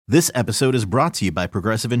This episode is brought to you by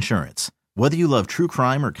Progressive Insurance. Whether you love true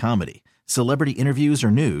crime or comedy, celebrity interviews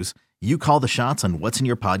or news, you call the shots on what's in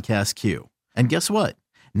your podcast queue. And guess what?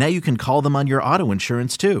 Now you can call them on your auto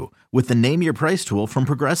insurance too with the Name Your Price tool from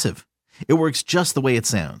Progressive. It works just the way it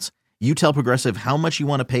sounds. You tell Progressive how much you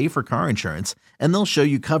want to pay for car insurance, and they'll show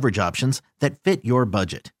you coverage options that fit your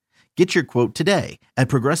budget. Get your quote today at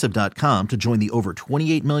Progressive.com to join the over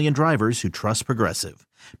 28 million drivers who trust Progressive.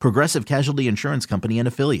 Progressive Casualty Insurance Company and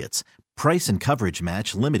Affiliates. Price and coverage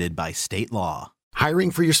match limited by state law. Hiring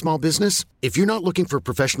for your small business? If you're not looking for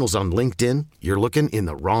professionals on LinkedIn, you're looking in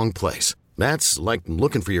the wrong place. That's like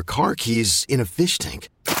looking for your car keys in a fish tank.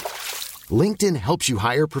 LinkedIn helps you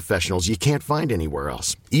hire professionals you can't find anywhere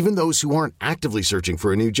else, even those who aren't actively searching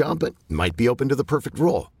for a new job but might be open to the perfect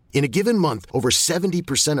role. In a given month, over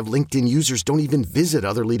 70% of LinkedIn users don't even visit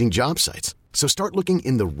other leading job sites. So start looking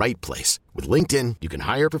in the right place. With LinkedIn, you can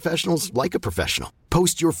hire professionals like a professional.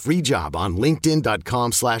 Post your free job on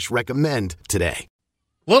linkedin.com/recommend today.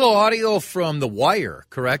 Little audio from The Wire,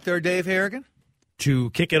 correct there, Dave Harrigan? To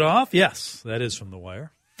kick it off, yes, that is from The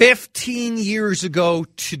Wire. 15 years ago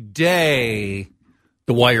today,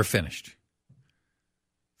 The Wire finished.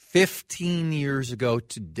 15 years ago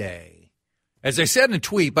today. As I said in a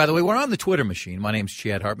tweet, by the way, we're on the Twitter machine. My name's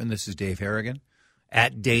Chad Hartman. This is Dave Harrigan.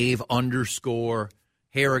 At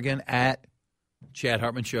Dave_Harrigan at Chad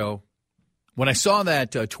Hartman Show. When I saw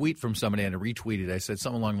that tweet from somebody and I retweeted, I said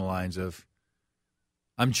something along the lines of,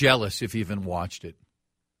 I'm jealous if you even watched it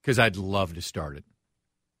because I'd love to start it.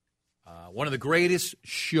 One of the greatest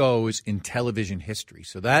shows in television history.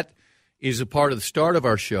 So that is a part of the start of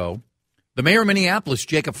our show. The mayor of Minneapolis,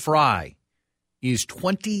 Jacob Frey, is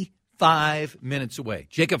 25 minutes away.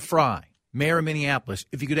 Jacob Frey, mayor of Minneapolis.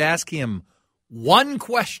 If you could ask him one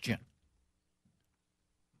question,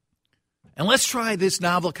 and let's try this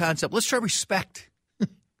novel concept. Let's try respect.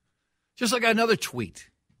 Just like another tweet.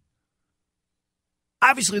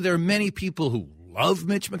 Obviously, there are many people who love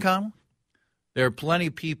Mitch McConnell. There are plenty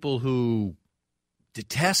of people who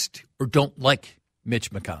detest or don't like Mitch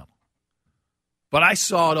McConnell. But I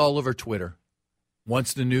saw it all over Twitter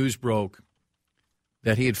once the news broke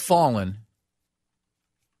that he had fallen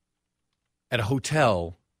at a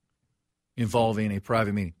hotel involving a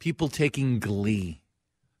private meeting. People taking glee.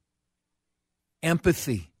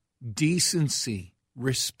 Empathy, decency,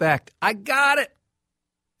 respect. I got it.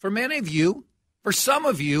 For many of you, for some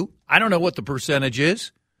of you, I don't know what the percentage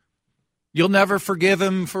is. You'll never forgive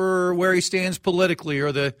him for where he stands politically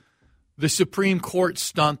or the Supreme Court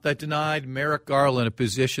stunt that denied Merrick Garland a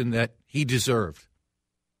position that he deserved.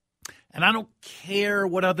 And I don't care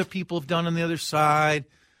what other people have done on the other side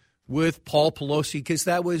with Paul Pelosi, because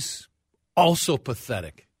that was also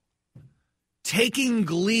pathetic. Taking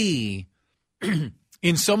glee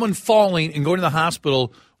in someone falling and going to the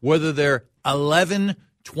hospital, whether they're 11,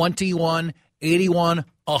 21, 81,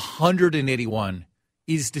 181,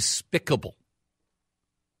 is despicable.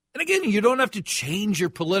 And again, you don't have to change your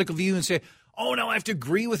political view and say, oh, no, I have to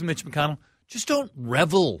agree with Mitch McConnell. Just don't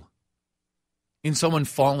revel in someone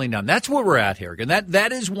falling down. That's where we're at here. And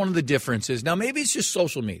that is one of the differences. Now, maybe it's just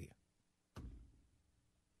social media.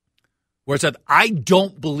 Where it's that I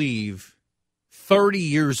don't believe 30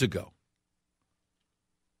 years ago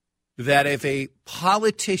that if a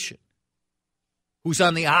politician who's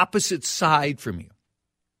on the opposite side from you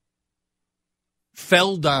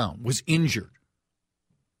fell down, was injured,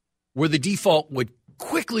 where the default would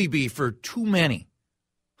quickly be for too many.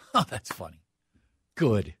 Oh, that's funny.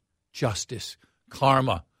 Good. Justice.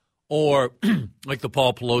 Karma. Or like the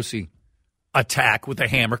Paul Pelosi attack with a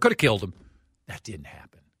hammer. Could have killed him. That didn't happen.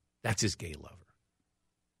 That's his gay lover.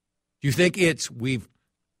 Do you think we've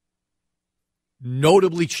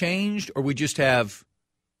notably changed, or we just have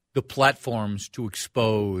the platforms to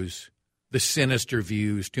expose the sinister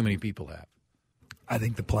views too many people have? I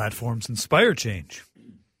think the platforms inspire change.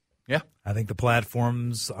 Yeah. I think the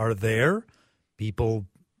platforms are there. People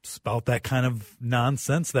spout that kind of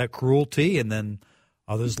nonsense, that cruelty, and then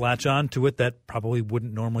others latch on to it that probably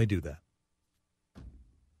wouldn't normally do that.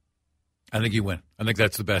 I think you win. I think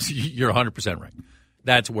that's the best. You're 100% right.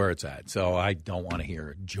 That's where it's at. So I don't want to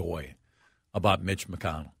hear joy about Mitch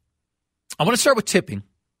McConnell. I want to start with tipping,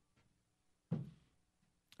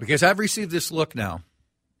 because I've received this look now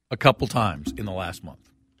a couple times in the last month.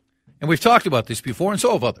 And we've talked about this before, and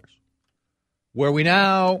so have others, where we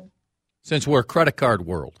now, since we're a credit card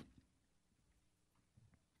world,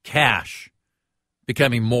 cash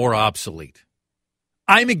becoming more obsolete.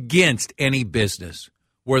 I'm against any business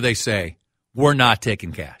where they say, we're not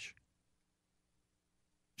taking cash.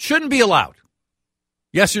 Shouldn't be allowed.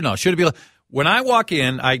 Yes or no? Should it be allowed? When I walk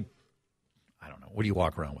in, I don't know, What do you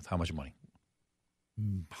walk around with? How much money?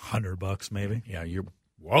 $100 maybe. Yeah,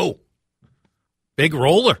 whoa. Big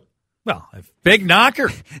roller. Well, Big knocker.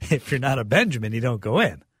 if you're not a Benjamin, you don't go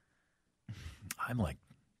in. I'm like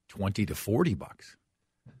 $20 to $40.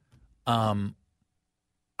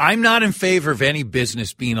 I'm not in favor of any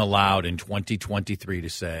business being allowed in 2023 to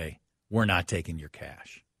say, we're not taking your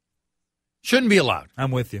cash. Shouldn't be allowed. I'm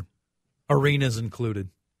with you. Arenas included.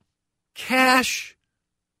 Cash,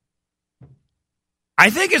 I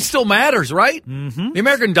think it still matters, right? Mm-hmm. The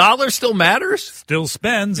American dollar still matters. Still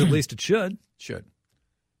spends, at least it should. Should.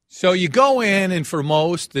 So you go in, and for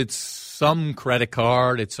most, it's some credit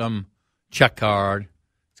card, it's some check card.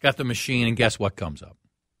 It's got the machine, and guess what comes up?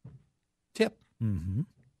 Tip. Mm-hmm.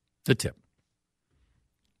 The tip.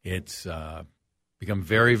 It's become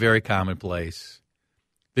very, very commonplace.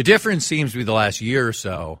 The difference seems to be the last year or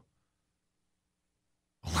so.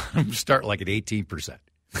 A lot of them start like at 18%.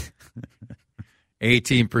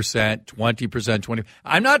 18%, 20%, 20%.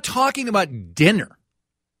 I'm not talking about dinner.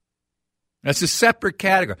 That's a separate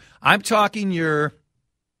category. I'm talking where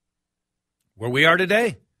we are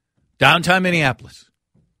today, downtown Minneapolis.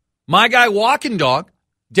 My guy, Walking Dog,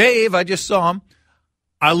 Dave, I just saw him.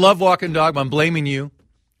 I love Walking Dog, but I'm blaming you.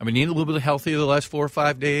 I've been eating a little bit healthier the last 4 or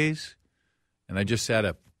 5 days, and I just had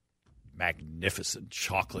a magnificent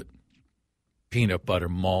chocolate peanut butter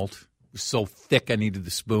malt. It was so thick I needed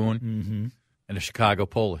the spoon, and a Chicago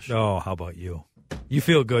Polish. Oh, how about you? You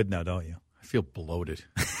feel good now, don't you? I feel bloated.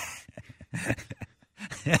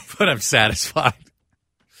 But I'm satisfied.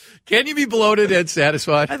 Can you be bloated and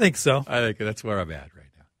satisfied? I think so. I think that's where I'm at right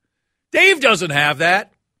now. Dave doesn't have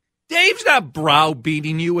that. Dave's not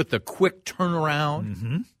browbeating you with the quick turnaround.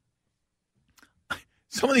 Mm-hmm.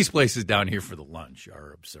 Some of these places down here for the lunch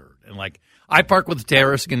are absurd. And, like, I parked with the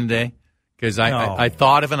terrorist again today because I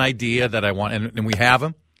thought of an idea that I want, and we have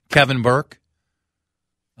him. Kevin Burke,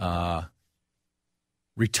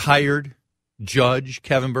 retired Judge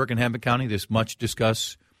Kevin Burke in Hennepin County, this much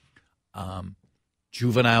discussed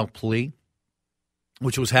juvenile plea,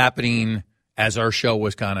 which was happening as our show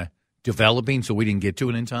was kind of developing, so we didn't get to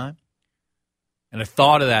it in time. And I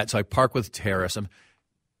thought of that, so I parked with terrorists.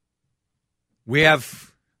 We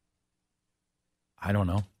have, I don't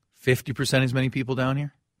know, 50% as many people down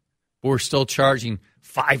here. But we're still charging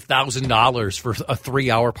 $5,000 for a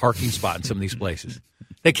 3-hour parking spot in some of these places.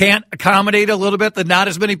 They can't accommodate a little bit that not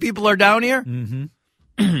as many people are down here.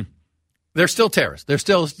 Mm-hmm. They're still terrorists. They're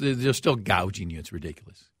still gouging you. It's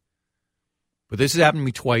ridiculous. But this has happened to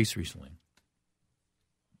me twice recently,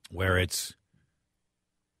 where it's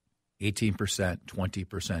 18%, 20%,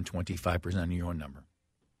 25% of your own number.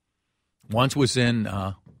 Once was in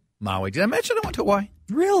Maui. Did I mention I went to Hawaii?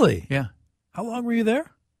 Really? Yeah. How long were you there?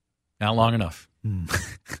 Not long enough.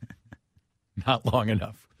 Not long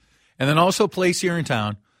enough. And then also a place here in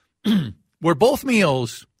town where both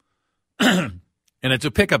meals, and it's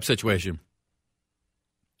a pickup situation,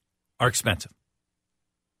 are expensive.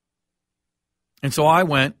 And so I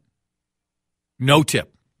went, no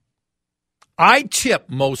tip. I tip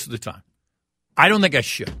most of the time. I don't think I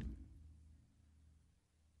should.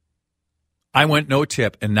 I went no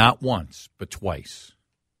tip, and not once, but twice.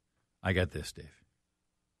 I got this, Dave.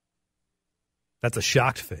 That's a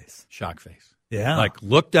shocked face. Shock face. Yeah. Like,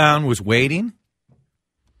 looked down, was waiting,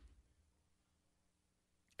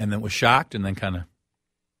 and then was shocked, and then kind of a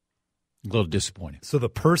little disappointed. So the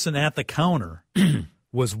person at the counter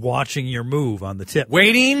was watching your move on the tip.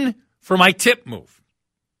 Waiting for my tip move.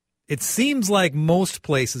 It seems like most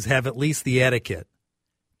places have at least the etiquette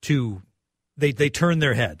to they turn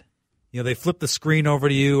their head. You know, they flip the screen over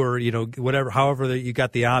to you, or, you know, whatever, however you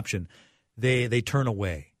got the option. They turn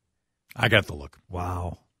away. I got the look.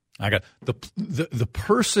 Wow. I got the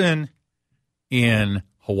person in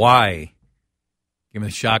Hawaii gave me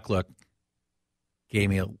the shock look, gave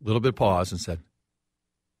me a little bit of pause, and said,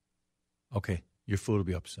 "Okay, your food will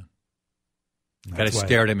be up soon." Kind of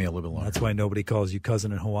stared at me a little bit longer. That's why nobody calls you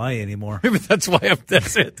cousin in Hawaii anymore. Maybe that's why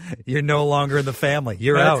that's it. You're no longer in the family.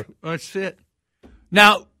 You're out. That's it.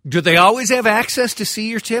 Now, do they always have access to see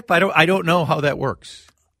your tip? I don't know how that works.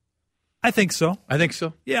 I think so. I think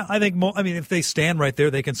so. Yeah, I think. I mean, if they stand right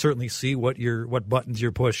there, they can certainly see what buttons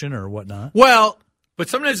you're pushing or whatnot. Well, but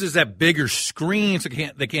sometimes there's that bigger screen, so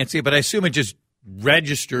they can't see it. But I assume it just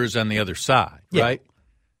registers on the other side, right?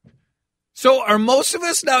 So are most of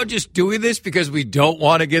us now just doing this because we don't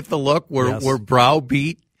want to get the look? We're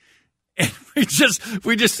browbeat, and we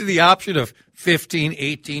just see the option of 15,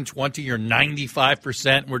 18, 20, or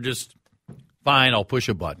 95%. We're just fine. I'll push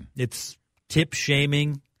a button. It's tip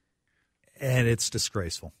shaming. And it's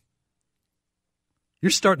disgraceful. You're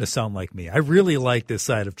starting to sound like me. I really like this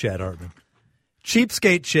side of Chad Hartman.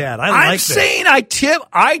 Cheapskate Chad. I'm like that. saying I tip,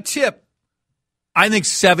 I think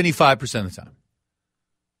 75% of the time.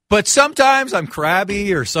 But sometimes I'm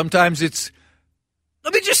crabby, or sometimes it's,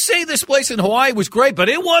 let me just say this place in Hawaii was great, but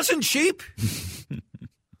it wasn't cheap.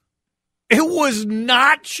 It was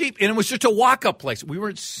not cheap, and it was just a walk-up place. We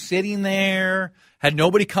weren't sitting there, had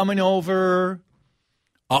nobody coming over.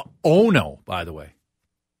 Ono, by the way.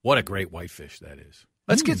 What a great whitefish that is.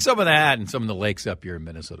 Let's get some of that in some of the lakes up here in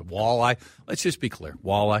Minnesota. Walleye, let's just be clear.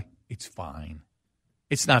 Walleye, it's fine.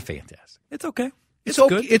 It's not fantastic. It's okay. It's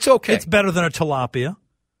okay. Good. It's okay. It's better than a tilapia.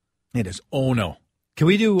 It is Ono. Can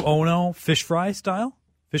we do Ono fish fry style?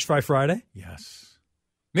 Fish fry Friday? Yes.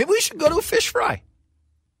 Maybe we should go to a fish fry.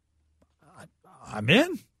 I'm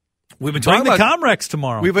in. We've been Bring talking the about Comrex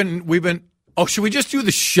tomorrow. We've been. Oh, should we just do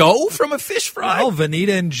the show from a fish fry? Well, Vanita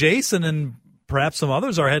and Jason and perhaps some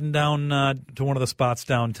others are heading down to one of the spots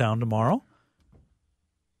downtown tomorrow.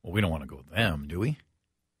 Well, we don't want to go with them, do we?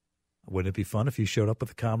 Wouldn't it be fun if you showed up with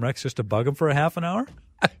the Comrex just to bug them for a half an hour?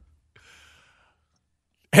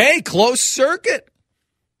 Hey, close circuit.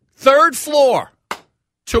 3rd floor.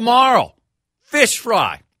 Tomorrow. Fish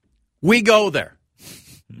fry. We go there.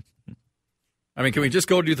 I mean, can we just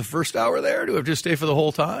go do the first hour there? Do we have to stay for the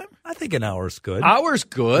whole time? I think an hour's good. Hour's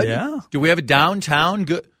good. Yeah. Do we have a downtown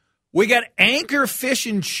good? We got Anchor Fish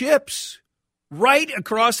and Chips right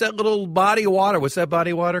across that little body of water. What's that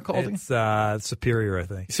body of water called? It's Superior, I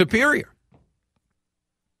think. Superior.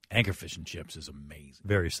 Anchor Fish and Chips is amazing.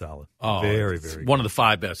 Very solid. Oh, very, it's very one good. of the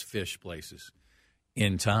 5 best fish places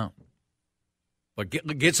in town. But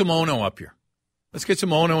get some Ono up here. Let's get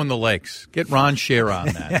some Ono in the lakes. Get Ron Scher on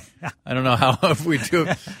that. I don't know how if we do.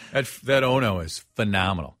 That Ono is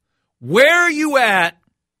phenomenal. Where are you at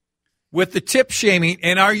with the tip shaming?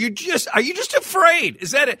 And are you just afraid?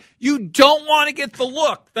 Is that it? You don't want to get the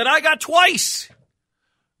look that I got twice.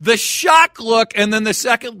 The shock look, and then the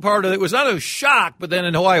second part of it was not a shock, but then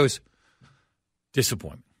in Hawaii it was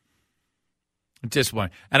disappointment.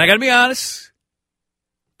 Disappointment. And I got to be honest,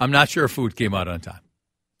 I'm not sure if food came out on time.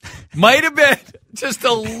 Might have been just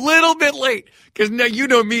a little bit late, because now you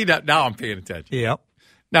know me. Now I'm paying attention. Yep.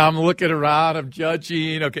 Now I'm looking around. I'm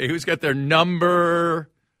judging. Okay, who's got their number?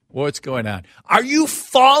 What's going on? Are you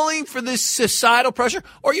falling for this societal pressure?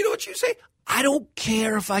 Or you know what you say? I don't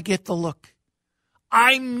care if I get the look.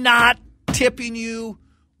 I'm not tipping you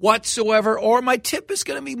whatsoever, or my tip is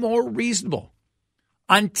going to be more reasonable.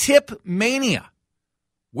 On Tip Mania,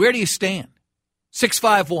 where do you stand?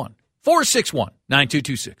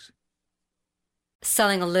 651-461-9226.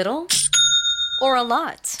 Selling a little or a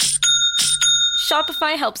lot?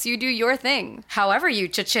 Shopify helps you do your thing, however you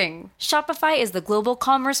cha-ching. Shopify is the global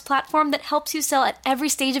commerce platform that helps you sell at every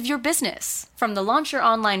stage of your business. From the launch your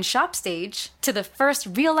online shop stage, to the first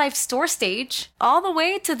real-life store stage, all the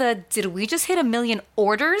way to the did we just hit 1 million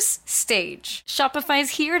orders stage. Shopify is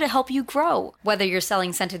here to help you grow. Whether you're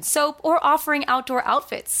selling scented soap or offering outdoor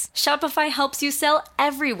outfits, Shopify helps you sell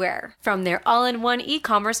everywhere. From their all-in-one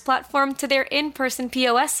e-commerce platform to their in-person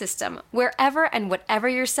POS system, wherever and whatever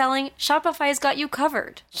you're selling, Shopify's got you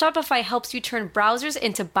covered. Shopify helps you turn browsers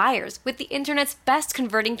into buyers with the internet's best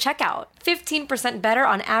converting checkout. 15% better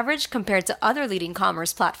on average compared to other leading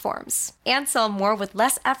commerce platforms. And sell more with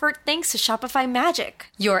less effort thanks to Shopify Magic,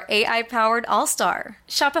 your AI-powered all-star.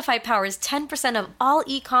 Shopify powers 10% of all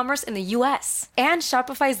e-commerce in the U.S. And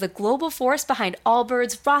Shopify is the global force behind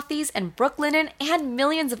Allbirds, Rothy's, and Brooklinen, and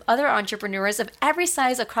millions of other entrepreneurs of every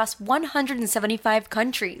size across 175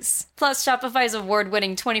 countries. Plus, Shopify's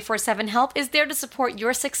award-winning 24/7 help is there to support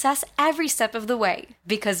your success every step of the way.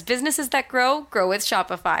 Because businesses that grow, grow with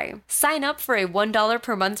Shopify. Sign up for a $1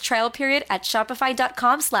 per month trial period at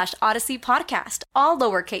shopify.com/Odyssey Podcast, all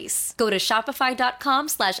lowercase. Go to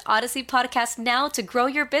shopify.com/Odyssey Podcast now to grow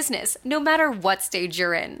your business, no matter what stage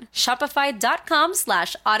you're in.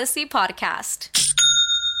 Shopify.com/Odyssey Podcast.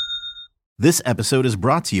 This episode is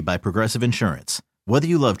brought to you by Progressive Insurance. Whether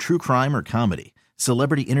you love true crime or comedy,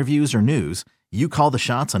 celebrity interviews or news, you call the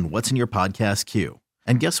shots on what's in your podcast queue.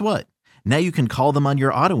 And guess what? Now you can call them on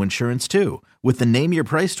your auto insurance too, with the Name Your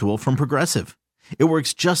Price tool from Progressive. It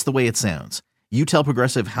works just the way it sounds. You tell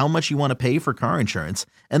Progressive how much you want to pay for car insurance,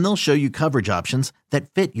 and they'll show you coverage options that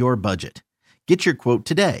fit your budget. Get your quote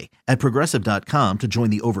today at Progressive.com to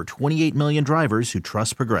join the over 28 million drivers who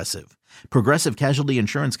trust Progressive. Progressive Casualty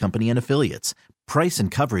Insurance Company and Affiliates. Price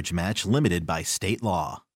and coverage match limited by state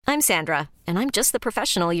law. I'm Sandra, and I'm just the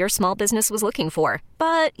professional your small business was looking for.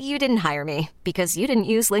 But you didn't hire me because you didn't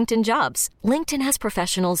use LinkedIn Jobs. LinkedIn has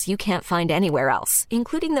professionals you can't find anywhere else,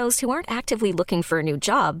 including those who aren't actively looking for a new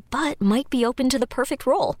job, but might be open to the perfect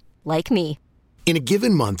role, like me. In a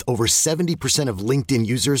given month, over 70% of LinkedIn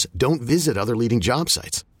users don't visit other leading job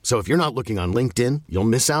sites. So if you're not looking on LinkedIn, you'll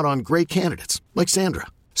miss out on great candidates like Sandra.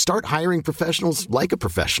 Start hiring professionals like a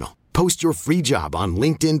professional. Post your free job on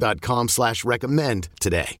linkedin.com/recommend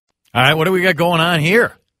today. All right, what do we got going on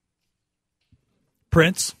here?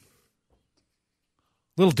 Prince.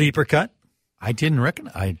 Little deeper cut. I didn't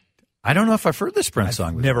recognize. I don't know if I've heard this Prince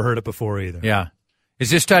song before. Never heard it before either. Yeah. Is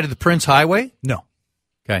this tied to the Prince Highway? No.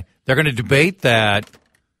 Okay. They're going to debate that.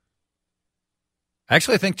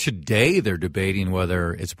 Actually, I think today they're debating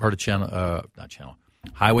whether it's a part of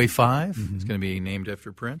Highway 5. Mm-hmm. It's going to be named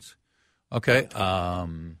after Prince. Okay.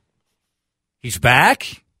 He's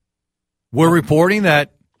back. We're reporting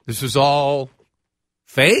that this is all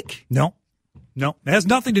fake? No. It has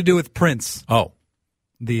nothing to do with Prince. Oh.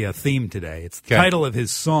 The theme today. It's the title of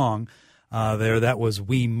his song that was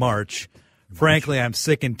We March. Frankly, I'm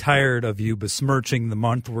sick and tired of you besmirching the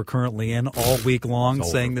month we're currently in all week long,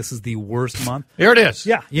 saying this is the worst month. Here it is.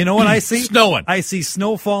 Yeah. You know what I see? Snowing. I see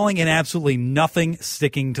snow falling and absolutely nothing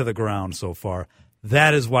sticking to the ground so far.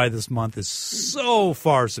 That is why this month is so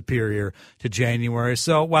far superior to January.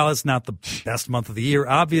 So while it's not the best month of the year,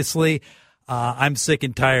 obviously, I'm sick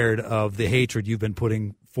and tired of the hatred you've been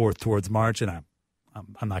putting forth towards March, and I'm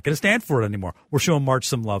not going to stand for it anymore. We're showing March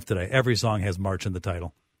some love today. Every song has March in the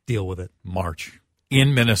title. Deal with it. March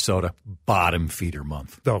in Minnesota, bottom feeder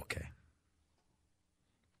month. Okay.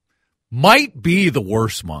 Might be the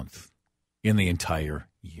worst month in the entire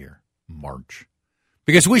year, March.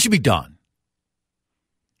 Because we should be done.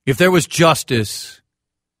 If there was justice,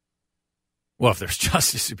 if there's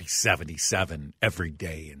justice, it'd be 77 every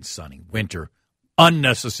day and sunny. Winter,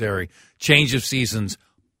 unnecessary. Change of seasons,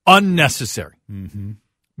 unnecessary. Mm-hmm.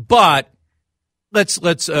 But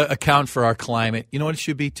let's account for our climate. You know what it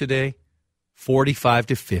should be today? 45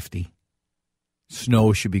 to 50.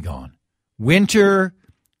 Snow should be gone. Winter,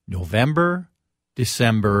 November,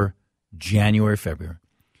 December, January, February.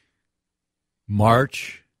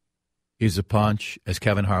 March is a punch, as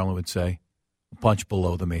Kevin Harlan would say, a punch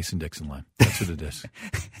below the Mason-Dixon line. That's what it is.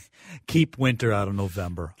 Keep winter out of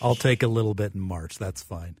November. I'll take a little bit in March. That's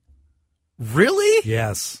fine. Really?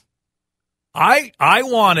 Yes. I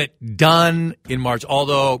want it done in March,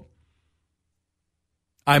 although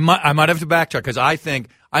I might have to backtrack because I think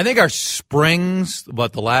our springs,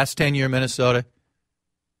 the last 10 year Minnesota,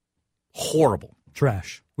 horrible.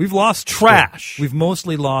 Trash. We've lost trash. Spring. We've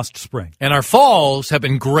mostly lost spring. And our falls have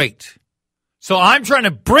been great. So I'm trying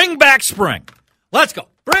to bring back spring. Let's go.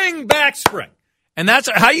 Bring back spring. And that's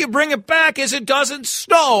how you bring it back is it doesn't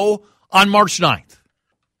snow on March 9th.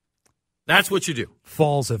 That's what you do.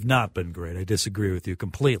 Falls have not been great. I disagree with you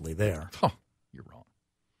completely there. Oh, you're wrong.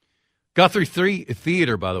 Guthrie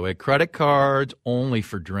Theater, by the way, credit cards only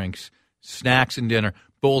for drinks, snacks, and dinner,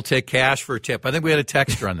 but we'll take cash for a tip. I think we had a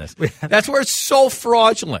texter on this. That's where it's so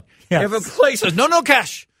fraudulent. Yes. If a place says, no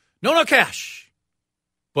cash, no cash,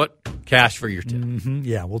 but cash for your tip. Mm-hmm.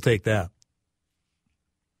 Yeah, we'll take that.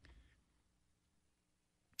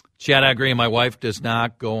 Chad, I agree. My wife does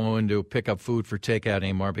not go in to pick up food for takeout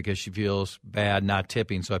anymore because she feels bad not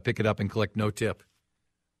tipping, so I pick it up and click no tip.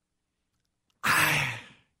 I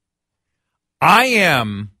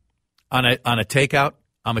am on a takeout.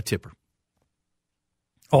 I'm a tipper.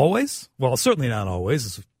 Always? Well, certainly not always,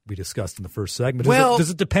 as we discussed in the first segment.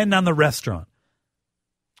 Does it depend on the restaurant?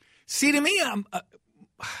 See, to me,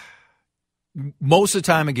 most of the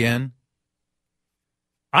time, again,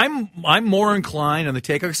 I'm more inclined on the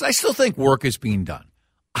takeout because I still think work is being done.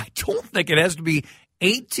 I don't think it has to be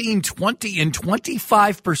 18, 20, and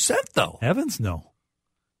 25%, though. Heavens, no.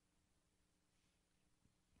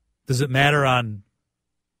 Does it matter on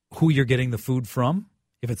who you're getting the food from?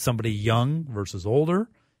 If it's somebody young versus older?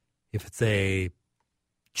 If it's a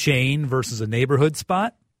chain versus a neighborhood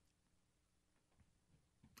spot?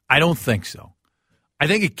 I don't think so. I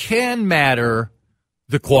think it can matter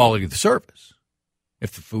the quality of the service.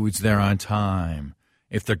 If the food's there on time,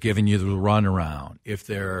 if they're giving you the runaround, if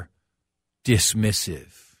they're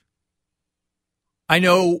dismissive. I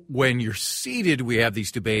know when you're seated, we have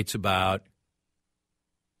these debates about,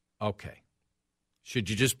 okay, should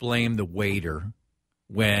you just blame the waiter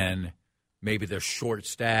when maybe they're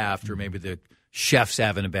short-staffed or maybe the chef's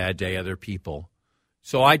having a bad day, other people?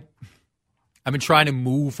 So I've been trying to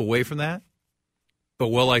move away from that. But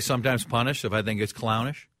will I sometimes punish if I think it's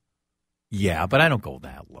clownish? Yeah, but I don't go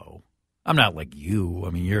that low. I'm not like you.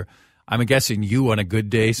 I mean, I'm guessing you on a good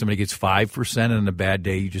day, somebody gets 5%, and on a bad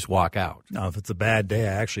day, you just walk out. No, if it's a bad day,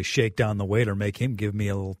 I actually shake down the waiter, make him give me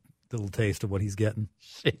a little taste of what he's getting.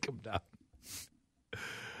 Shake him down.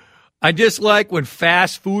 I just like when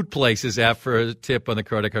fast food places ask for a tip on the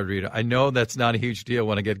credit card reader. I know that's not a huge deal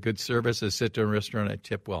when I get good service. I sit to a restaurant, I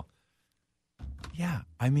tip well. Yeah,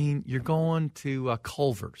 I mean, you're going to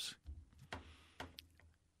Culver's.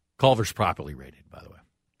 Culver's properly rated, by the way.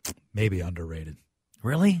 Maybe underrated.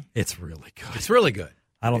 Really? It's really good. It's really good.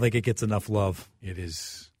 I don't think it gets enough love. It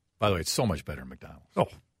is. By the way, it's so much better than McDonald's. Oh.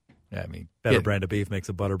 Yeah, I mean, Better brand of beef makes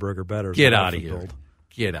a Butterburger better. Get out of here.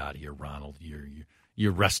 Get out of here, Ronald.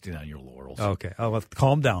 You're resting on your laurels. Okay. Oh, well,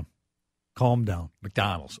 calm down. Calm down.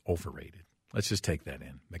 McDonald's, overrated. Let's just take that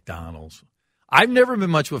in. McDonald's. I've never been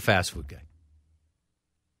much of a fast food guy.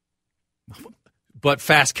 But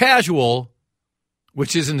fast casual,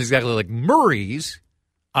 which isn't exactly like Murray's,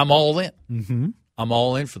 I'm all in. Mm-hmm. I'm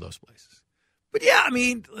all in for those places. But, yeah, I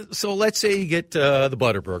mean, so let's say you get the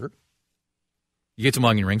Butterburger. You get some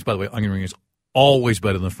onion rings. By the way, onion ring is always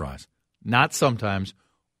better than fries. Not sometimes.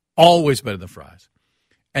 Always better than fries.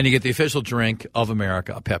 And you get the official drink of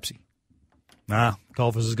America, a Pepsi.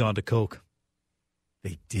 Culver's has gone to Coke.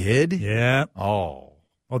 They did? Yeah. Oh,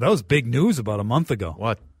 that was big news about a month ago.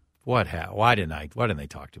 What? Why didn't they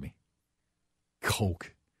talk to me?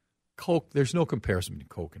 Coke. There's no comparison between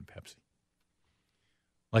Coke and Pepsi.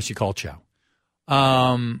 Unless you call Chow.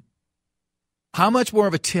 How much more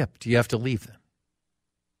of a tip do you have to leave them?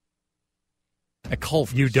 At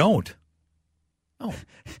Culver's. You don't. Oh.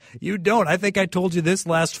 You don't. I think I told you this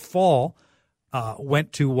last fall.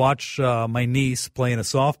 Went to watch my niece play in a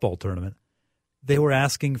softball tournament. They were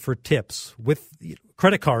asking for tips with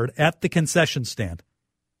credit card at the concession stand.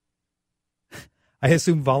 I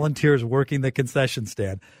assume volunteers working the concession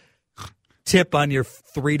stand. Tip on your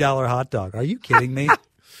 $3 hot dog. Are you kidding me?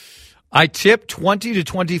 I tip 20 to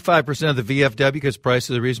 25% of the VFW because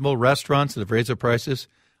prices are reasonable. Restaurants that have raised their prices,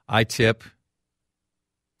 I tip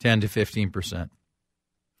 10 to 15%.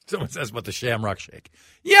 Someone says about the Shamrock Shake.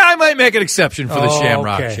 Yeah, I might make an exception for the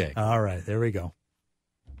Shamrock Shake. All right, there we go.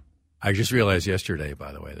 I just realized yesterday,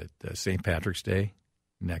 by the way, that St. Patrick's Day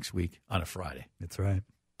next week on a Friday. That's right.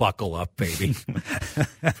 Buckle up, baby.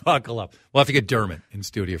 Buckle up. We'll have to get Dermot in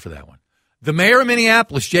studio for that one. The mayor of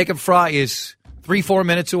Minneapolis, Jacob Fry, is 3-4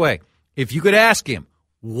 minutes away. If you could ask him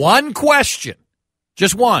one question,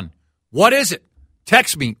 just one, what is it?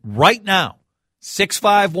 Text me right now,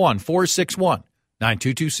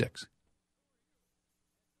 651-461-9226.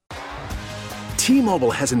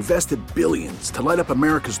 T-Mobile has invested billions to light up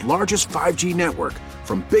America's largest 5G network,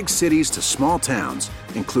 from big cities to small towns,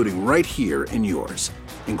 including right here in yours.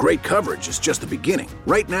 And great coverage is just the beginning.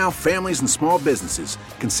 Right now, families and small businesses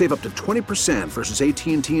can save up to 20% versus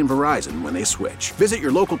AT&T and Verizon when they switch. Visit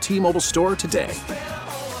your local T-Mobile store today.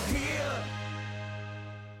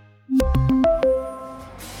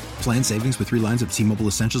 Plan savings with 3 lines of T-Mobile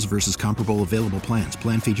Essentials versus comparable available plans.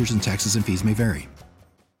 Plan features and taxes and fees may vary.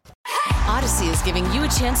 Odyssey is giving you a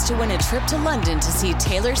chance to win a trip to London to see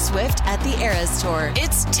Taylor Swift at the Eras Tour.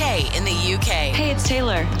 It's Tay in the UK. Hey, it's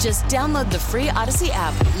Taylor. Just download the free Odyssey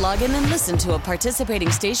app, log in and listen to a participating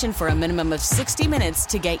station for a minimum of 60 minutes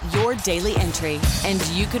to get your daily entry. And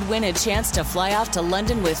you could win a chance to fly off to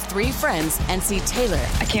London with 3 friends and see Taylor.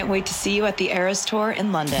 I can't wait to see you at the Eras Tour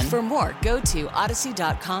in London. For more, go to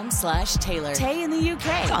odyssey.com/Taylor. Tay in the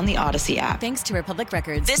UK. It's on the Odyssey app. Thanks to Republic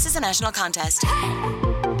Records. This is a national contest.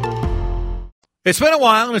 It's been a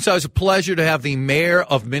while, and it's always a pleasure to have the mayor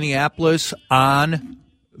of Minneapolis on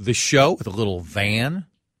the show with a little van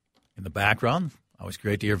in the background. Always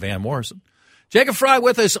great to hear Van Morrison. Jacob Fry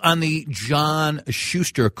with us on the John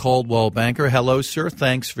Schuster Coldwell Banker. Hello, sir.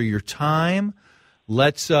 Thanks for your time.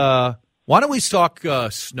 Let's why don't we talk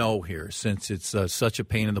snow here, since it's such a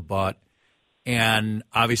pain in the butt. And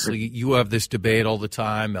obviously you have this debate all the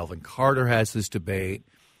time. Melvin Carter has this debate.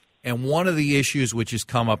 And one of the issues which has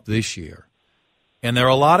come up this year, and there are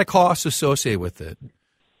a lot of costs associated with it,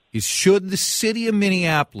 is should the city of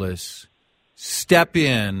Minneapolis step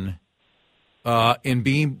in and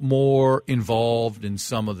be more involved in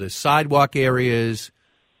some of the sidewalk areas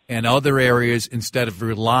and other areas instead of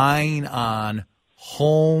relying on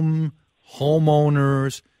homeowners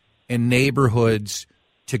and neighborhoods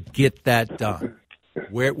to get that done?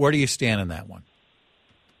 Where do you stand on that one?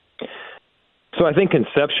 So I think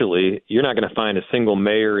conceptually, you're not going to find a single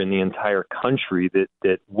mayor in the entire country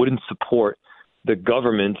that wouldn't support the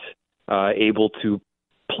government able to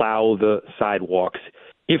plow the sidewalks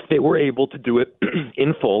if they were able to do it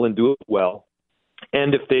in full and do it well,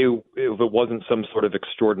 and if it wasn't some sort of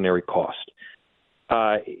extraordinary cost.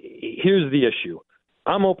 Here's the issue.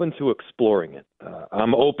 I'm open to exploring it.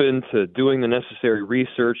 I'm open to doing the necessary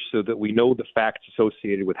research so that we know the facts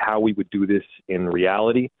associated with how we would do this in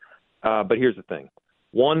reality. But here's the thing.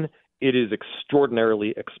 One, it is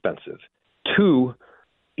extraordinarily expensive. 2,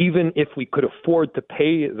 even if we could afford to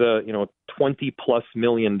pay the $20+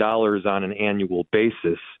 million on an annual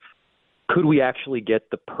basis, could we actually get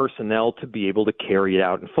the personnel to be able to carry it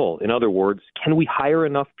out in full? In other words, can we hire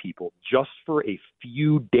enough people just for a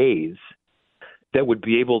few days that would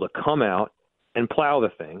be able to come out and plow the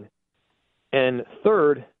thing? And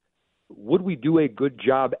third, would we do a good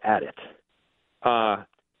job at it?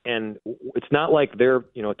 And it's not like they're,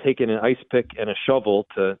 taking an ice pick and a shovel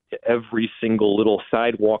to every single little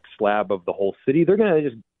sidewalk slab of the whole city. They're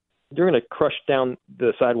going to crush down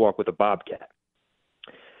the sidewalk with a bobcat.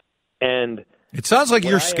 And it sounds like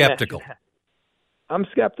you're skeptical. I'm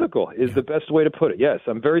skeptical is the best way to put it. Yes,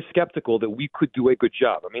 I'm very skeptical that we could do a good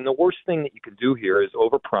job. I mean, the worst thing that you can do here is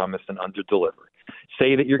overpromise and underdeliver.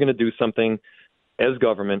 Say that you're going to do something as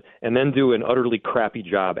government and then do an utterly crappy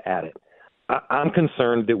job at it. I'm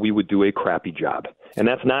concerned that we would do a crappy job, and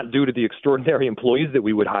that's not due to the extraordinary employees that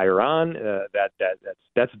we would hire on.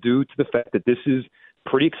 That's due to the fact that this is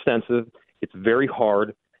pretty extensive. It's very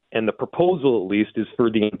hard, and the proposal, at least, is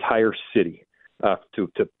for the entire city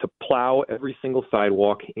to plow every single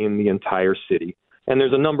sidewalk in the entire city. And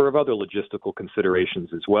there's a number of other logistical considerations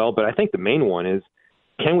as well, but I think the main one is,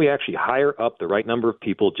 can we actually hire up the right number of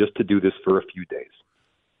people just to do this for a few days?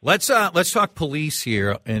 Let's talk police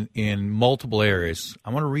here in multiple areas. I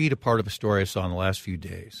want to read a part of a story I saw in the last few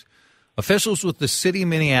days. Officials with the city of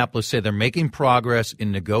Minneapolis say they're making progress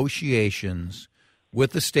in negotiations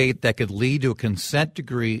with the state that could lead to a consent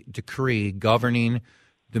decree governing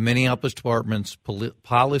the Minneapolis Department's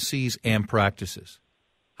policies and practices.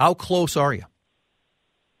 How close are you?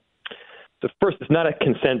 The first, it's not a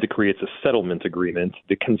consent decree, it's a settlement agreement.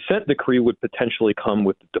 The consent decree would potentially come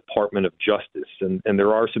with the Department of Justice, and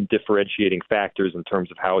there are some differentiating factors in terms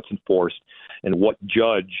of how it's enforced and what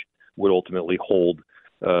judge would ultimately hold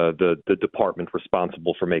the department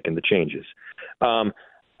responsible for making the changes.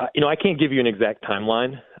 I can't give you an exact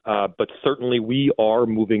timeline, but certainly we are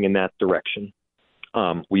moving in that direction.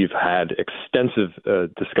 We've had extensive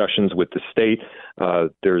discussions with the state.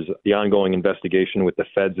 There's the ongoing investigation with the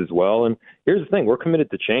feds as well. And here's the thing. We're committed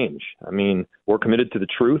to change. I mean, we're committed to the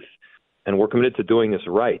truth, and we're committed to doing this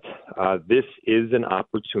right. This is an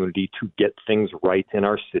opportunity to get things right in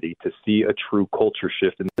our city, to see a true culture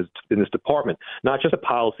shift in this department. Not just a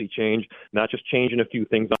policy change, not just changing a few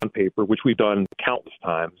things on paper, which we've done countless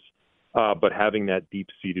times, but having that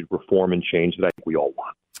deep-seated reform and change that I think we all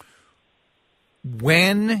want.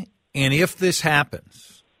 When and if this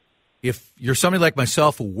happens, if you're somebody like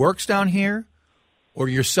myself who works down here, or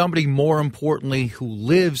you're somebody more importantly who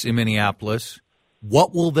lives in Minneapolis,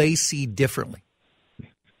 what will they see differently?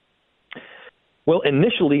 Well,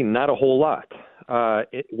 initially, not a whole lot.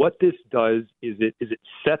 What this does is it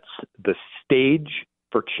sets the stage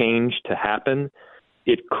for change to happen.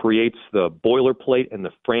 It creates the boilerplate and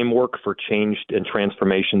the framework for change and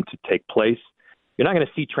transformation to take place. You're not going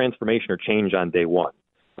to see transformation or change on day one.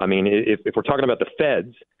 I mean, if we're talking about the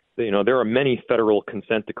feds, there are many federal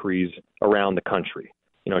consent decrees around the country.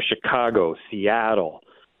 Chicago, Seattle,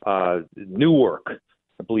 Newark,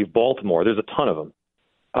 I believe Baltimore. There's a ton of them.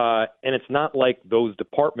 And it's not like those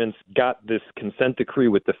departments got this consent decree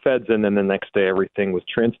with the feds and then the next day everything was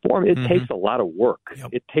transformed. It takes a lot of work. Yep.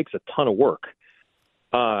 It takes a ton of work.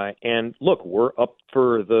 And look, we're up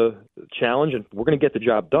for the challenge and we're going to get the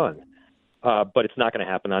job done. But it's not going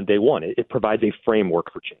to happen on day one. It provides a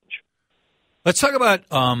framework for change. Let's talk about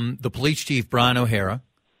the police chief, Brian O'Hara,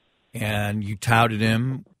 and you touted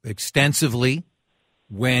him extensively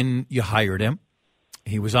when you hired him.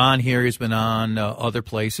 He was on here. He's been on other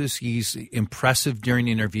places. He's impressive during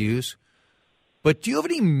interviews. But do you have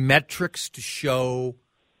any metrics to show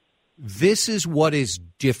this is what is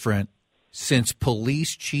different since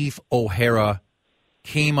Police Chief O'Hara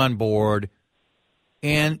came on board?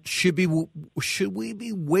 And should we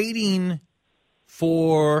be waiting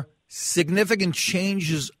for significant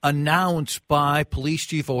changes announced by Police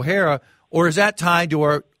Chief O'Hara, or is that tied to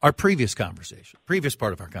our previous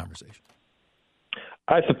part of our conversation?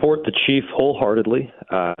 I support the chief wholeheartedly.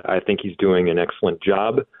 I think he's doing an excellent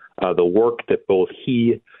job. The work that both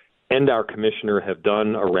he and our commissioner have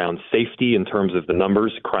done around safety in terms of the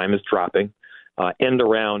numbers, crime is dropping. And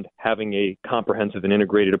around having a comprehensive and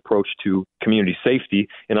integrated approach to community safety.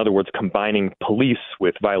 In other words, combining police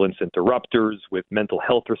with violence interrupters, with mental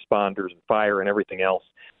health responders and fire and everything else.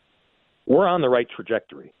 We're on the right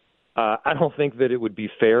trajectory. I don't think that it would be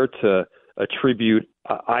fair to attribute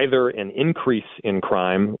either an increase in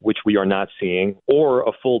crime, which we are not seeing, or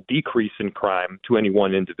a full decrease in crime to any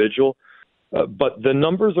one individual. But the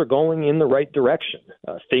numbers are going in the right direction.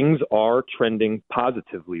 Things are trending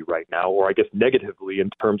positively right now, or I guess negatively in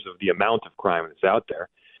terms of the amount of crime that's out there.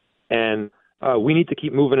 And we need to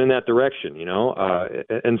keep moving in that direction,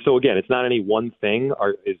 and so, again, it's not any one thing.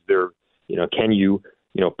 Is there, can you,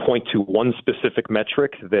 point to one specific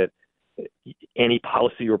metric that any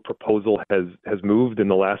policy or proposal has moved in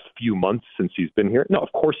the last few months since he's been here? No,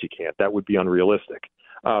 of course you can't. That would be unrealistic.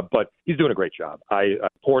 But he's doing a great job. I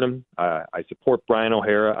support him. I support Brian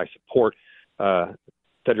O'Hara. I support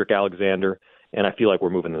Cedric Alexander. And I feel like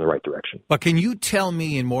we're moving in the right direction. But can you tell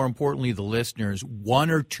me, and more importantly, the listeners, one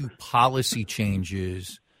or two policy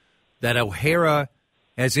changes that O'Hara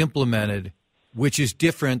has implemented, which is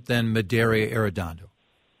different than Medaria Arradondo?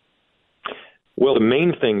 Well, the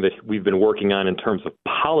main thing that we've been working on in terms of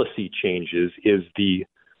policy changes is the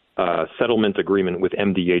settlement agreement with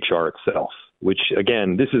MDHR itself, which,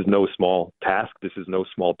 again, this is no small task. This is no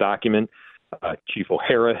small document. Chief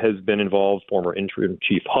O'Hara has been involved. Former interim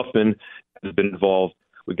Chief Huffman has been involved.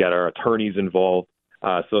 We've got our attorneys involved.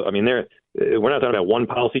 We're not talking about one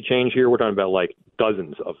policy change here. We're talking about like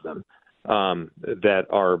dozens of them that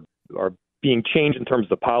are being changed in terms of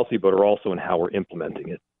the policy, but are also in how we're implementing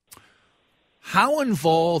it. How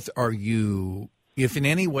involved are you, if in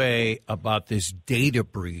any way, about this data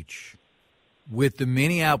breach with the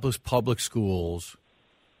Minneapolis Public Schools,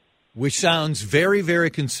 which sounds very,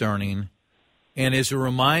 very concerning, and is a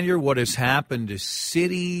reminder what has happened to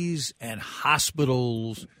cities and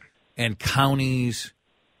hospitals and counties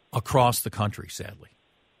across the country, sadly?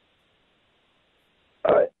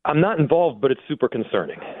 I'm not involved, but it's super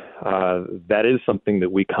concerning. That is something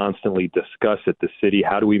that we constantly discuss at the city.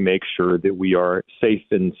 How do we make sure that we are safe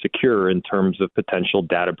and secure in terms of potential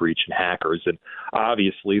data breach and hackers? And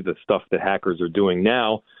obviously, the stuff that hackers are doing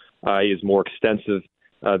now is more extensive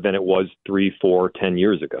than it was 3, 4, 10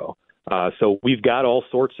 years ago. So we've got all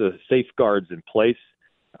sorts of safeguards in place.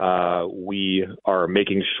 We are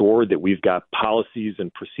making sure that we've got policies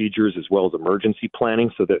and procedures as well as emergency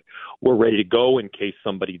planning so that we're ready to go in case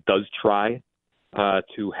somebody does try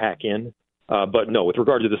to hack in. But no, with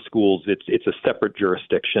regard to the schools, it's a separate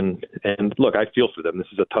jurisdiction. And look, I feel for them. This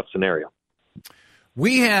is a tough scenario.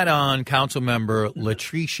 We had on council member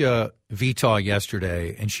Latricia Vitaw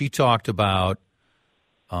yesterday, and she talked about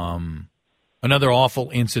another awful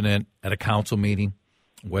incident at a council meeting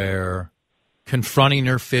where confronting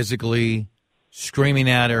her physically, screaming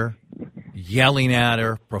at her, yelling at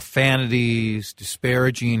her, profanities,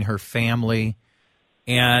 disparaging her family,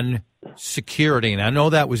 and security. And I know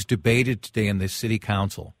that was debated today in the city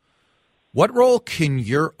council. What role can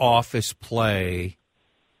your office play,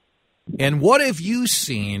 and what have you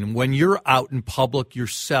seen when you're out in public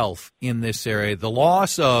yourself in this area? The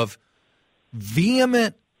loss of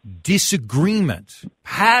vehement disagreement,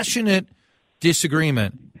 passionate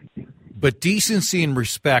disagreement, but decency and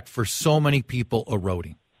respect for so many people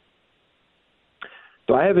eroding.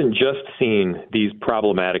 So I haven't just seen these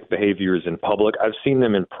problematic behaviors in public. I've seen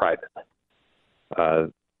them in private.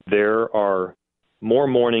 There are more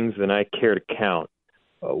mornings than I care to count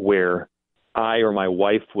where I or my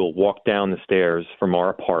wife will walk down the stairs from our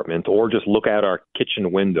apartment or just look out our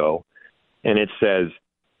kitchen window and it says,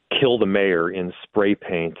 "Kill the mayor" in spray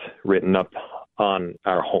paint written up on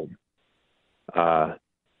our home.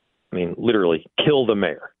 Literally, kill the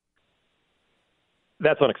mayor.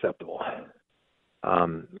 That's unacceptable.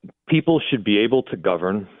 People should be able to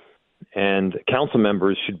govern, and council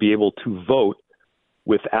members should be able to vote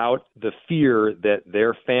without the fear that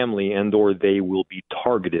their family and or they will be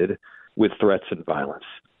targeted with threats and violence.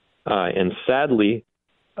 And sadly,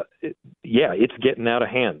 it's getting out of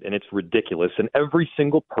hand, and it's ridiculous. And every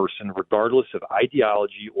single person, regardless of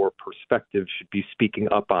ideology or perspective, should be speaking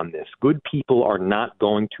up on this. Good people are not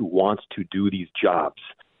going to want to do these jobs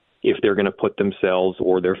if they're going to put themselves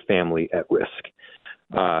or their family at risk.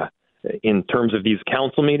 In terms of these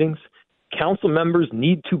council meetings, council members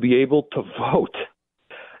need to be able to vote.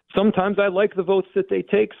 Sometimes I like the votes that they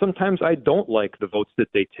take. Sometimes I don't like the votes that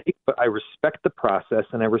they take, but I respect the process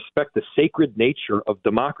and I respect the sacred nature of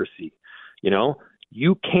democracy.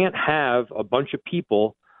 You can't have a bunch of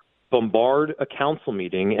people bombard a council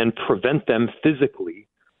meeting and prevent them physically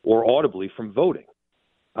or audibly from voting.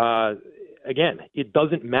 Again, it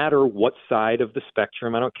doesn't matter what side of the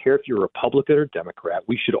spectrum. I don't care if you're Republican or Democrat.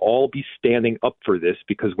 We should all be standing up for this,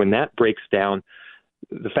 because when that breaks down,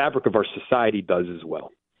 the fabric of our society does as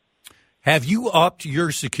well. Have you upped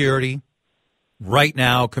your security right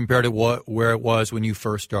now compared to where it was when you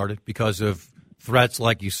first started because of threats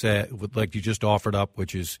like you said, like you just offered up,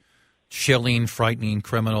 which is chilling, frightening,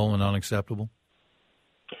 criminal, and unacceptable?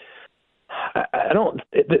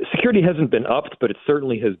 The security hasn't been upped, but it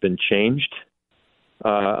certainly has been changed.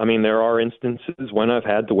 There are instances when I've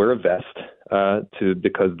had to wear a vest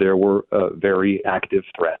because there were very active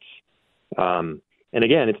threats. And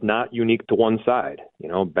again, it's not unique to one side.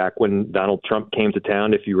 Back when Donald Trump came to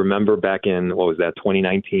town, if you remember, back in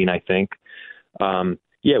 2019, I think.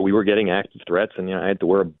 We were getting active threats, and I had to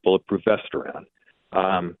wear a bulletproof vest around.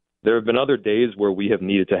 There have been other days where we have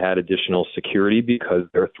needed to add additional security because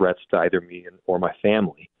there are threats to either me or my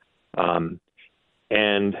family.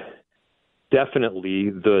 And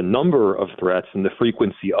definitely the number of threats and the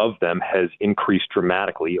frequency of them has increased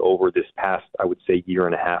dramatically over this past, I would say, year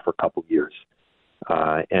and a half or couple years.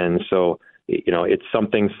 And so, it's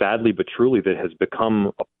something sadly but truly that has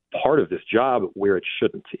become a part of this job where it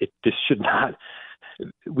shouldn't.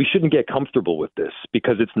 We shouldn't get comfortable with this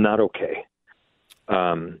because it's not okay.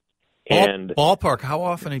 And ballpark, how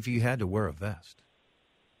often have you had to wear a vest?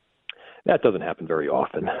 That doesn't happen very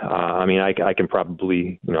often. I can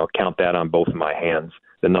probably, count that on both of my hands,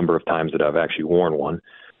 the number of times that I've actually worn one.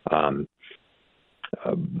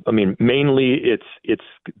 Mainly it's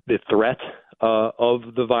the threat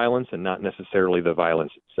of the violence and not necessarily the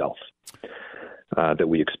violence itself that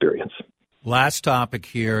we experience. Last topic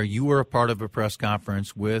here. You were a part of a press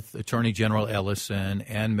conference with Attorney General Ellison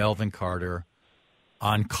and Melvin Carter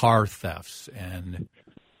on car thefts and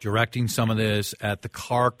directing some of this at the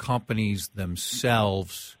car companies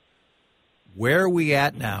themselves. Where are we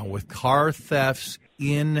at now with car thefts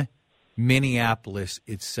in Minneapolis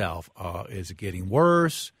itself? Is it getting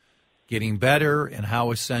worse, getting better, and how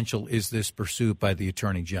essential is this pursuit by the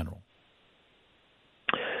Attorney General?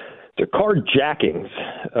 The carjackings,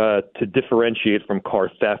 to differentiate from car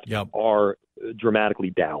theft, are dramatically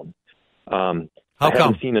down. I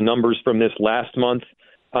haven't seen the numbers from this last month,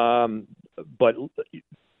 but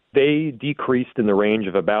they decreased in the range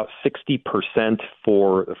of about 60%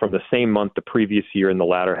 from the same month the previous year in the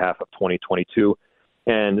latter half of 2022.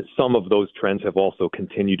 And some of those trends have also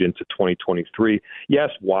continued into 2023. Yes,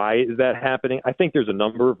 why is that happening? I think there's a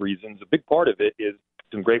number of reasons. A big part of it is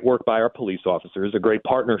some great work by our police officers, a great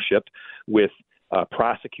partnership with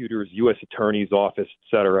prosecutors, U.S. Attorney's Office, et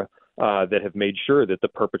cetera, that have made sure that the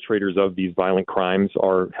perpetrators of these violent crimes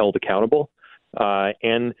are held accountable.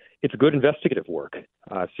 And it's good investigative work.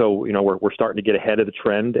 So we're starting to get ahead of the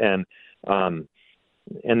trend, and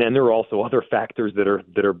then there are also other factors that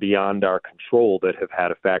are beyond our control that have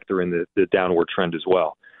had a factor in the downward trend as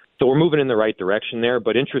well. So we're moving in the right direction there.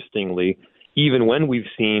 But interestingly, even when we've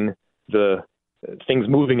seen the things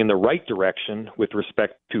moving in the right direction with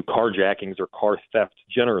respect to carjackings or car theft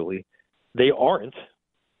generally, they aren't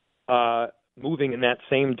moving in that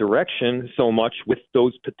same direction so much with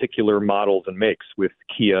those particular models and makes with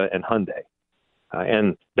Kia and Hyundai.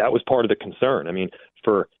 And that was part of the concern.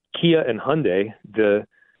 For Kia and Hyundai, the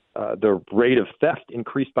rate of theft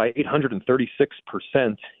increased by 836%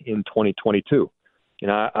 in 2022.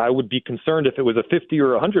 I would be concerned if it was a 50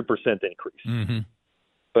 or 100% increase. Mm-hmm.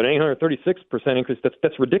 But 836% increase,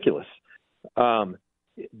 that's ridiculous.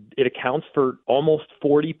 It accounts for almost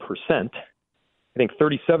 40%, I think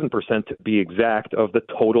 37% to be exact, of the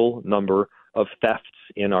total number of thefts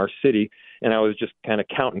in our city. And I was just kind of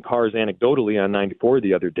counting cars anecdotally on 94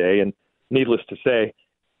 the other day, and needless to say,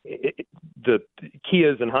 the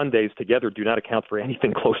Kias and Hyundais together do not account for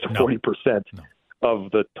anything close to 40%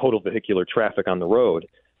 of the total vehicular traffic on the road.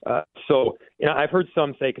 So I've heard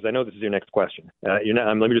some say, because I know this is your next question.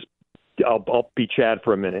 I'll be Chad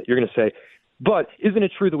for a minute. You're going to say, but isn't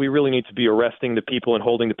it true that we really need to be arresting the people and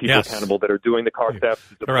holding the people accountable that are doing the car theft?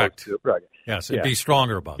 Correct. Yes, and be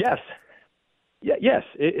stronger about that. Yes.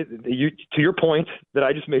 To your point that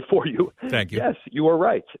I just made for you. Thank you. Yes, you are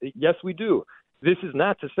right. Yes, we do. This is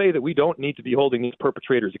not to say that we don't need to be holding these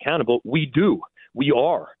perpetrators accountable. We do. We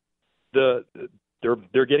are.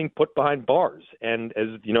 They're getting put behind bars, and as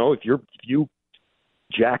you know, if you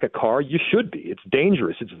jack a car, you should be. It's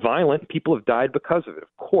dangerous. It's violent. People have died because of it,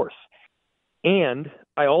 of course. And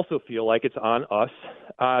I also feel like it's on us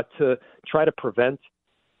to try to prevent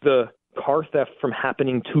the car theft from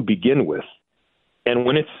happening to begin with. And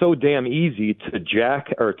when it's so damn easy to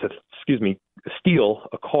steal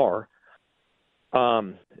a car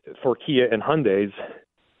for Kia and Hyundais,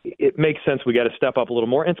 it makes sense we got to step up a little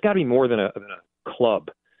more. And it's got to be more than a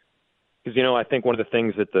club. Because, I think one of the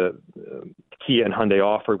things that the Kia and Hyundai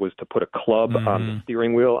offered was to put a club on the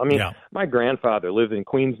steering wheel. My grandfather lived in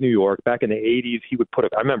Queens, New York. Back in the 80s, he would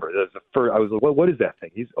I remember, I was like, what is that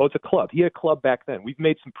thing? It's a club. He had a club back then. We've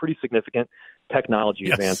made some pretty significant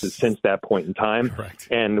technology advances since that point in time. Correct.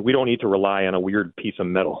 And we don't need to rely on a weird piece of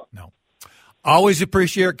metal. No. Always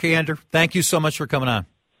appreciate it, Kander. Thank you so much for coming on.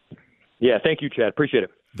 Yeah, thank you, Chad. Appreciate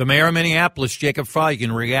it. The mayor of Minneapolis, Jacob Fry, you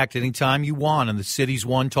can react anytime you want on the City's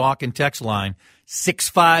One Talk and text line,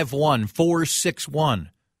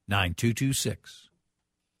 651-461-9226.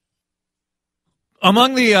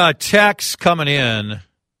 Among the texts coming in,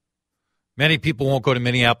 many people won't go to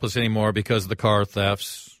Minneapolis anymore because of the car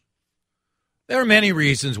thefts. There are many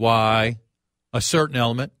reasons why a certain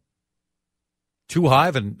element, too high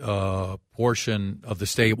of a portion of the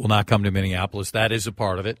state, will not come to Minneapolis. That is a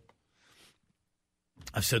part of it.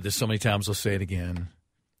 I've said this so many times, I'll say it again.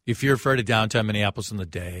 If you're afraid of downtown Minneapolis in the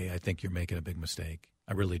day, I think you're making a big mistake.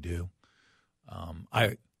 I really do.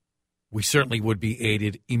 We certainly would be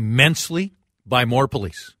aided immensely by more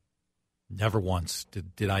police. Never once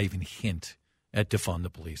did I even hint at defund the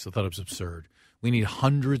police. I thought it was absurd. We need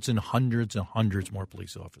hundreds and hundreds and hundreds more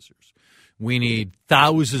police officers. We need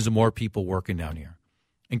thousands of more people working down here.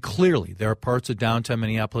 And clearly, there are parts of downtown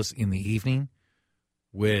Minneapolis in the evening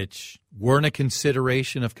which weren't a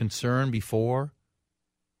consideration of concern before,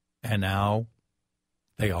 and now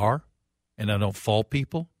they are. And I don't fault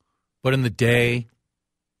people. But in the day,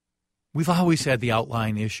 we've always had the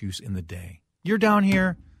outlying issues in the day. You're down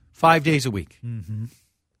here 5 days a week. Mm-hmm.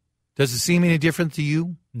 Does it seem any different to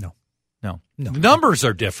you? No. The numbers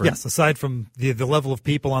are different. Yes, aside from the level of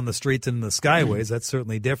people on the streets and the skyways, that's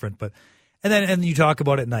certainly different. But and you talk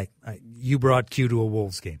about at night. You brought Q to a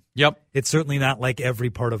Wolves game. Yep. It's certainly not like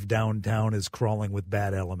every part of downtown is crawling with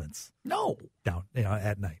bad elements. No. Down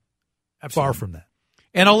at night. Absolutely. Far from that.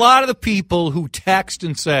 And a lot of the people who text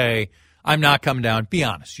and say, I'm not coming down, be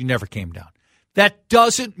honest, you never came down. That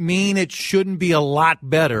doesn't mean it shouldn't be a lot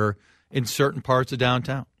better in certain parts of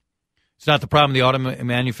downtown. It's not the problem the auto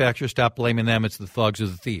manufacturer. Stop blaming them. It's the thugs or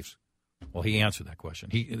the thieves. Well, he answered that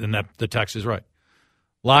question. The text is right.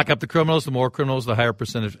 Lock up the criminals. The more criminals, the higher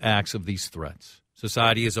percentage acts of these threats.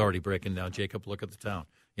 Society is already breaking down. Jacob, look at the town.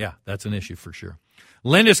 Yeah, that's an issue for sure.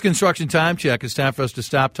 Lindus Construction Time Check. It's time for us to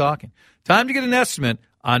stop talking. Time to get an estimate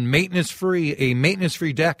on a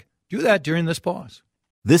maintenance-free deck. Do that during this pause.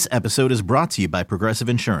 This episode is brought to you by Progressive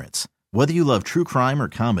Insurance. Whether you love true crime or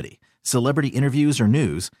comedy, celebrity interviews or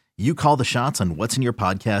news, you call the shots on what's in your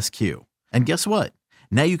podcast queue. And guess what?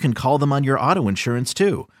 Now you can call them on your auto insurance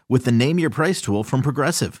too with the Name Your Price tool from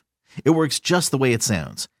Progressive. It works just the way it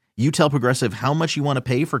sounds. You tell Progressive how much you want to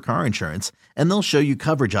pay for car insurance, and they'll show you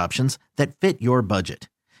coverage options that fit your budget.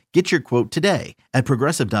 Get your quote today at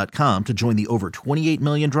Progressive.com to join the over 28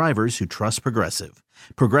 million drivers who trust Progressive.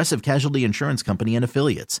 Progressive Casualty Insurance Company and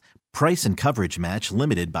Affiliates. Price and coverage match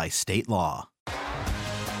limited by state law.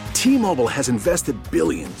 T-Mobile has invested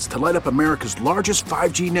billions to light up America's largest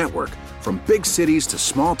 5G network, from big cities to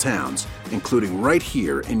small towns, including right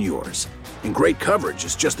here in yours. And great coverage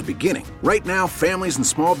is just the beginning. Right now, families and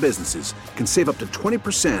small businesses can save up to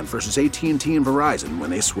 20% versus AT&T and Verizon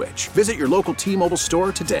when they switch. Visit your local T-Mobile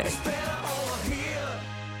store today.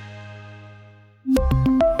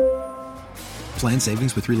 Plan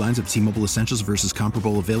savings with 3 lines of T-Mobile Essentials versus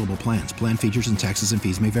comparable available plans. Plan features and taxes and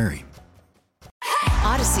fees may vary.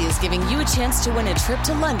 Odyssey is giving you a chance to win a trip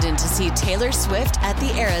to London to see Taylor Swift at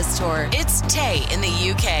the Eras Tour. It's Tay in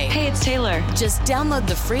the UK. Hey, it's Taylor. Just download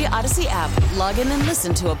the free Odyssey app, log in and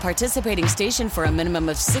listen to a participating station for a minimum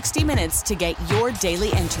of 60 minutes to get your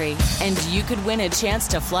daily entry. And you could win a chance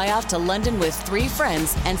to fly off to London with 3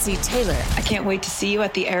 friends and see Taylor. I can't wait to see you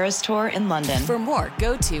at the Eras Tour in London. For more,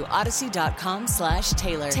 go to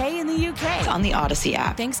odyssey.com/Taylor. Tay in the UK. It's on the Odyssey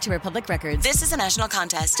app. Thanks to Republic Records. This is a national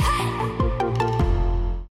contest.